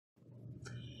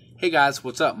Hey guys,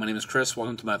 what's up? My name is Chris.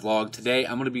 Welcome to my vlog. Today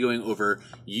I'm going to be going over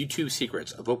YouTube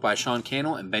Secrets, a book by Sean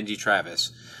Cannell and Benji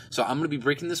Travis. So I'm going to be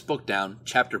breaking this book down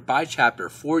chapter by chapter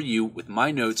for you with my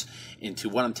notes into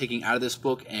what I'm taking out of this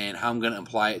book and how I'm going to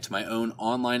apply it to my own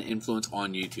online influence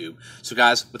on YouTube. So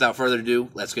guys, without further ado,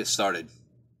 let's get started.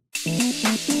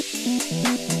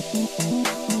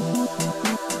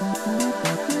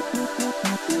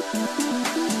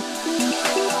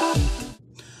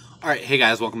 Alright, hey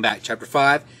guys, welcome back. Chapter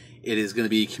 5. It is going to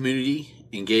be community,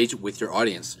 engage with your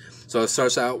audience. So it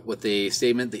starts out with a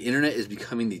statement: the internet is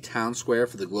becoming the town square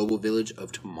for the global village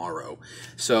of tomorrow.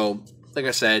 So, like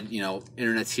I said, you know,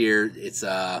 internet's here. It's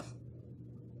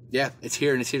it's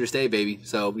here and it's here to stay, baby.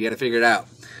 So we got to figure it out.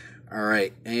 All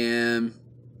right, and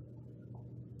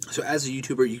so as a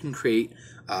YouTuber, you can create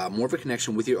more of a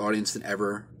connection with your audience than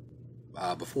ever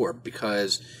before,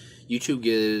 because YouTube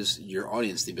gives your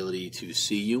audience the ability to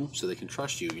see you, so they can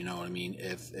trust you. You know what I mean?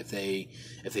 If they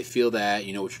feel that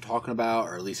you know what you're talking about,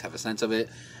 or at least have a sense of it,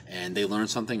 and they learn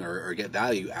something or get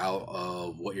value out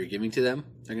of what you're giving to them,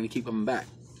 they're going to keep coming back.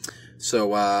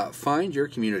 So find your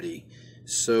community.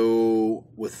 So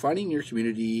with finding your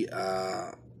community,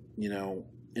 you know,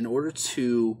 in order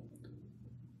to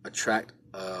attract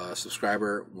a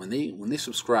subscriber, when they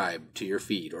subscribe to your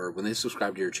feed or when they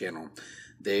subscribe to your channel,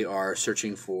 they are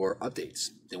searching for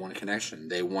updates. They want a connection.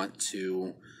 They want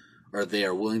to, or they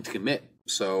are willing to commit.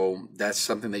 So that's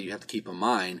something that you have to keep in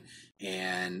mind.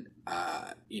 And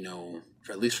you know,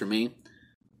 at least for me,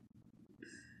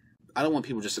 I don't want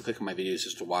people just to click on my videos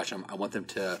just to watch them. I want them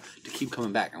to keep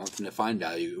coming back. I want them to find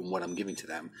value in what I'm giving to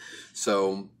them.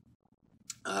 So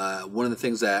one of the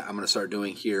things that I'm going to start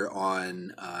doing here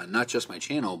on not just my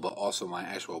channel, but also my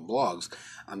actual blogs,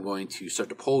 I'm going to start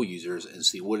to poll users and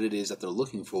see what it is that they're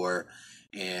looking for,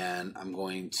 and I'm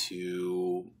going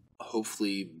to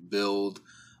hopefully build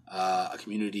a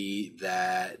community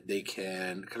that they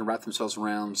can kind of wrap themselves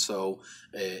around. So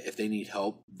if they need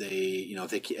help, they,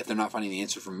 if they're not finding the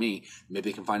answer from me, maybe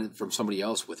they can find it from somebody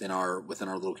else within our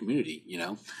little community. You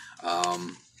know, I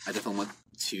definitely want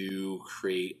to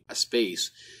create a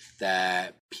space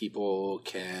that people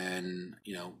can,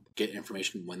 get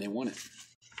information when they want it.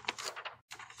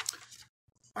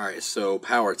 All right, so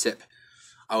power tip.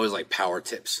 I always like power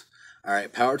tips. All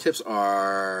right, power tips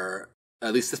are,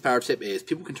 at least this power tip is,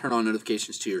 people can turn on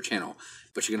notifications to your channel,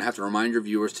 but you're going to have to remind your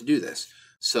viewers to do this.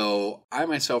 So I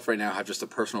myself right now have just a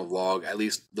personal vlog, at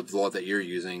least the vlog that you're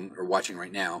using or watching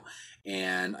right now.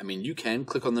 And I mean, you can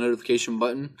click on the notification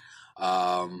button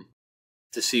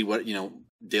to see what,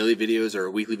 daily videos or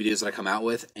weekly videos that I come out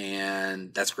with,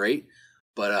 and that's great.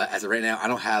 But as of right now, I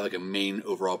don't have like a main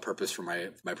overall purpose for my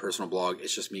personal blog.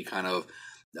 It's just me kind of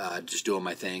just doing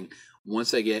my thing.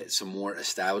 Once I get some more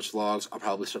established vlogs, I'll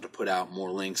probably start to put out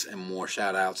more links and more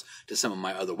shout outs to some of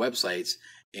my other websites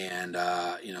and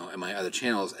and my other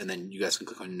channels, and then you guys can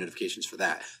click on notifications for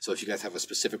that. So if you guys have a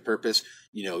specific purpose,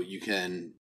 you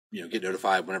can get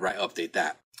notified whenever I update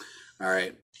that. All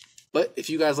right. But if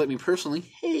you guys like me personally,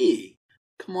 hey,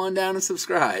 come on down and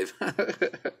subscribe.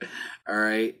 All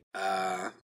right.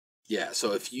 Yeah.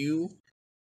 So if you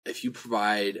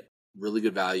provide really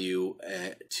good value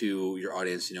to your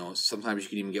audience, sometimes you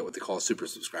can even get what they call super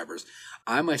subscribers.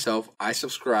 I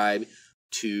subscribe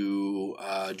to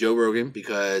Joe Rogan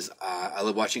because I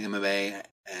love watching MMA,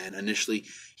 and initially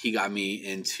he got me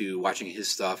into watching his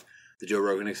stuff, the Joe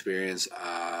Rogan Experience,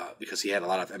 because he had a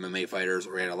lot of MMA fighters,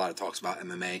 or he had a lot of talks about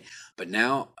MMA. But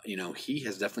now, he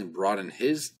has definitely broadened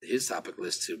his topic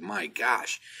list to, my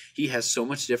gosh, he has so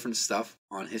much different stuff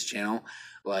on his channel.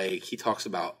 Like, he talks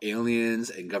about aliens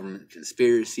and government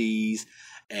conspiracies,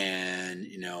 and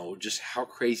just how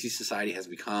crazy society has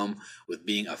become with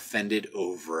being offended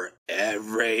over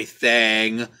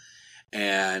everything.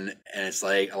 And it's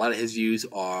like a lot of his views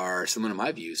are similar to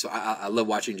my views. So I love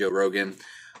watching Joe Rogan.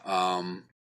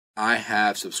 I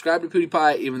have subscribed to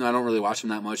PewDiePie, even though I don't really watch him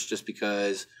that much, just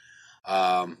because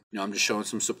I'm just showing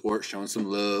some support, showing some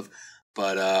love.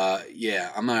 But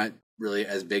yeah, I'm not really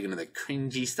as big into the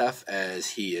cringy stuff as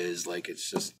he is. Like, it's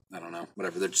just, I don't know,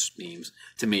 whatever, they're just memes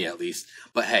to me, at least.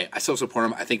 But hey, I still support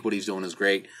him. I think what he's doing is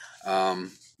great.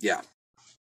 Yeah.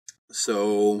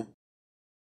 So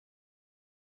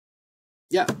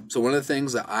one of the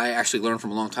things that I actually learned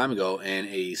from a long time ago in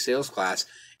a sales class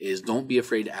is don't be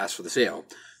afraid to ask for the sale.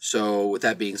 So with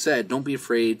that being said, don't be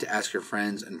afraid to ask your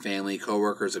friends and family,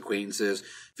 coworkers, acquaintances,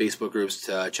 Facebook groups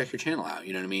to check your channel out.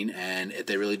 You know what I mean? And if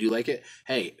they really do like it,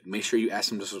 hey, make sure you ask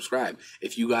them to subscribe.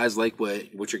 If you guys like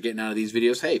what you're getting out of these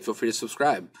videos, hey, feel free to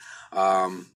subscribe.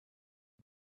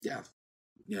 Yeah,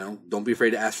 don't be afraid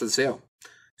to ask for the sale.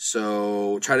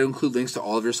 So try to include links to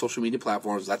all of your social media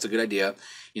platforms. That's a good idea.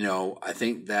 I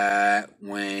think that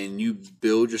when you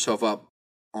build yourself up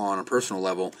on a personal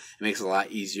level, it makes it a lot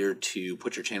easier to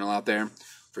put your channel out there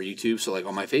for YouTube. So like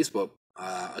on my Facebook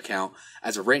account,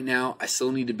 as of right now, I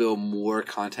still need to build more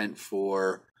content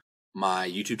for my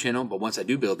YouTube channel. But once I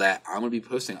do build that, I'm going to be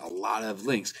posting a lot of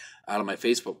links out of my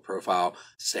Facebook profile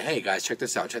to say, hey guys, check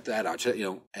this out, check that out,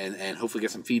 and hopefully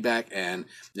get some feedback and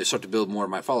just start to build more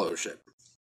of my followership.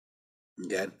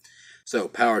 Okay. So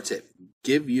power tip,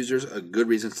 give users a good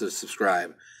reason to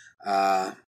subscribe.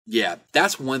 Yeah,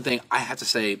 that's one thing I have to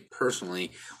say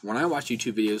personally. When I watch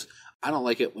YouTube videos, I don't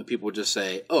like it when people just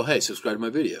say, oh, hey, subscribe to my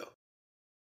video.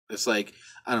 It's like,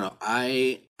 I don't know.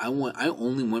 I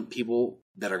only want people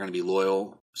that are going to be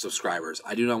loyal subscribers.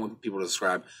 I do not want people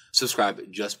to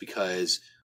subscribe just because,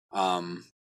 I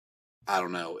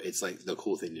don't know, it's like the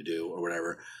cool thing to do or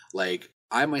whatever. Like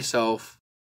I myself,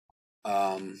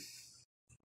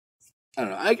 I don't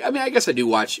know. I mean, I guess I do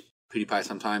watch PewDiePie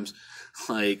sometimes,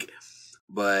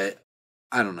 but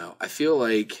I don't know. I feel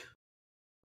like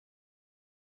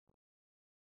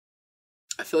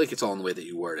it's all in the way that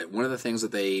you word it. One of the things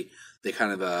that they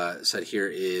kind of said here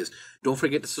is, don't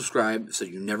forget to subscribe so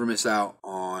you never miss out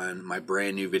on my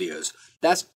brand new videos.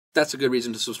 That's a good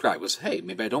reason to subscribe. Because hey,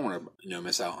 maybe I don't want to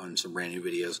miss out on some brand new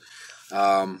videos.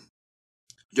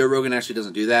 Joe Rogan actually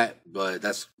doesn't do that, but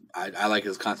I like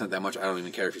his content that much. I don't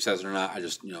even care if he says it or not. I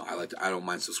just I don't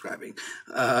mind subscribing.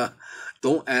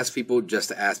 Don't ask people just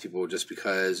to ask people, just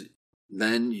because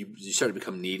then you start to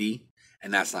become needy,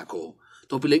 and that's not cool.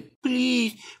 Don't be like,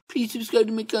 please subscribe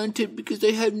to my content because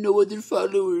I have no other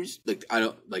followers. I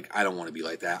don't want to be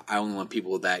like that. I only want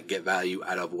people that get value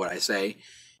out of what I say,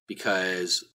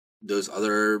 because those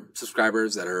other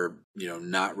subscribers that are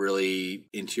not really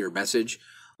into your message,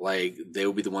 they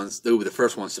will be the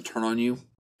first ones to turn on you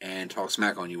and talk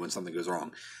smack on you when something goes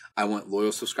wrong. I want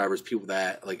loyal subscribers, people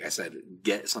that, like I said,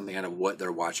 get something out of what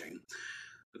they're watching.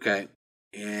 Okay.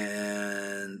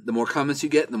 And the more comments you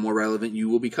get, the more relevant you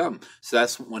will become. So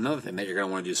that's one other thing that you're going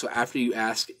to want to do. So after you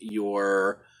ask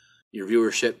your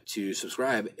viewership to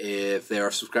subscribe, if they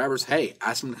are subscribers, hey,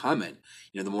 ask them to comment.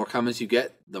 The more comments you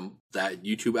get, that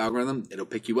YouTube algorithm, it'll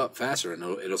pick you up faster, and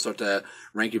it'll start to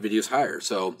rank your videos higher.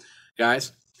 So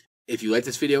guys, if you like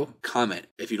this video, comment.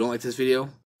 If you don't like this video,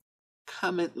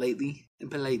 comment lightly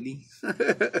and politely.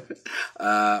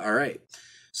 All right.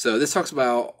 So this talks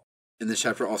about, in this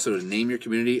chapter, also to name your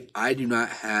community. I do not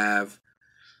have,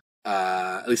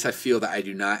 at least I feel that I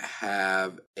do not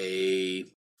have a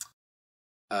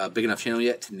big enough channel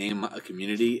yet to name a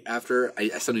community after. I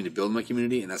still need to build my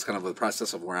community, and that's kind of the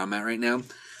process of where I'm at right now.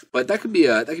 But that could be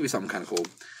something kind of cool.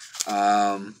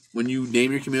 When you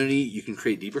name your community, you can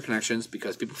create deeper connections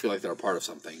because people feel like they're a part of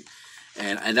something,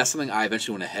 and that's something I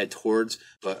eventually want to head towards.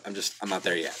 But I'm not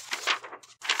there yet.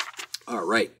 All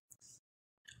right.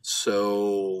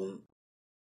 So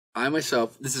I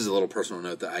myself, this is a little personal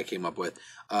note that I came up with.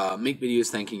 Make videos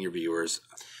thanking your viewers.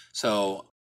 So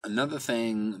another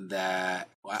thing that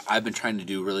I've been trying to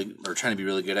be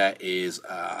really good at is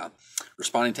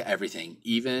responding to everything.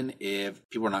 Even if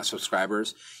people are not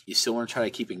subscribers, you still want to try to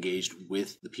keep engaged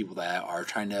with the people that are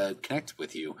trying to connect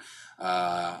with you.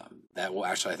 That will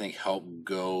actually, I think, help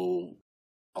go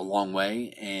a long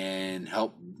way and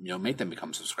help make them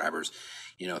become subscribers.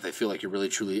 If they feel like you're really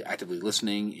truly actively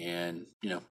listening, and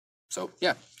so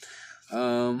yeah.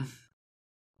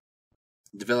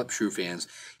 Develop true fans.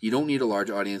 You don't need a large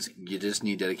audience. You just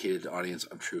need a dedicated audience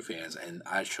of true fans. And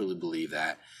I truly believe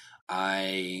that.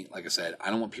 Like I said, I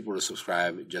don't want people to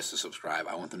subscribe just to subscribe.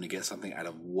 I want them to get something out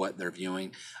of what they're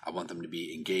viewing. I want them to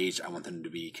be engaged. I want them to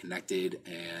be connected.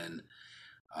 And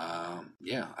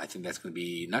yeah, I think that's going to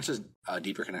be not just a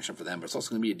deeper connection for them, but it's also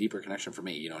going to be a deeper connection for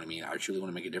me. You know what I mean? I truly want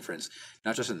to make a difference,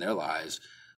 not just in their lives,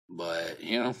 but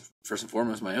first and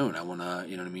foremost, my own. I want to,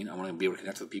 I want to be able to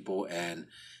connect with people and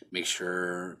make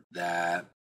sure that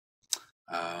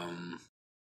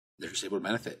they're just able to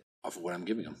benefit off of what I'm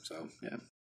giving them. So yeah.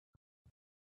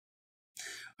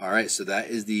 All right, so that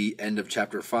is the end of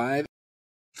chapter 5.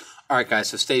 All right, guys,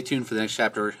 so stay tuned for the next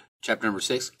chapter, chapter number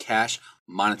 6, Cash,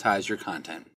 Monetize Your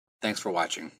Content. Thanks for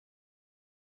watching.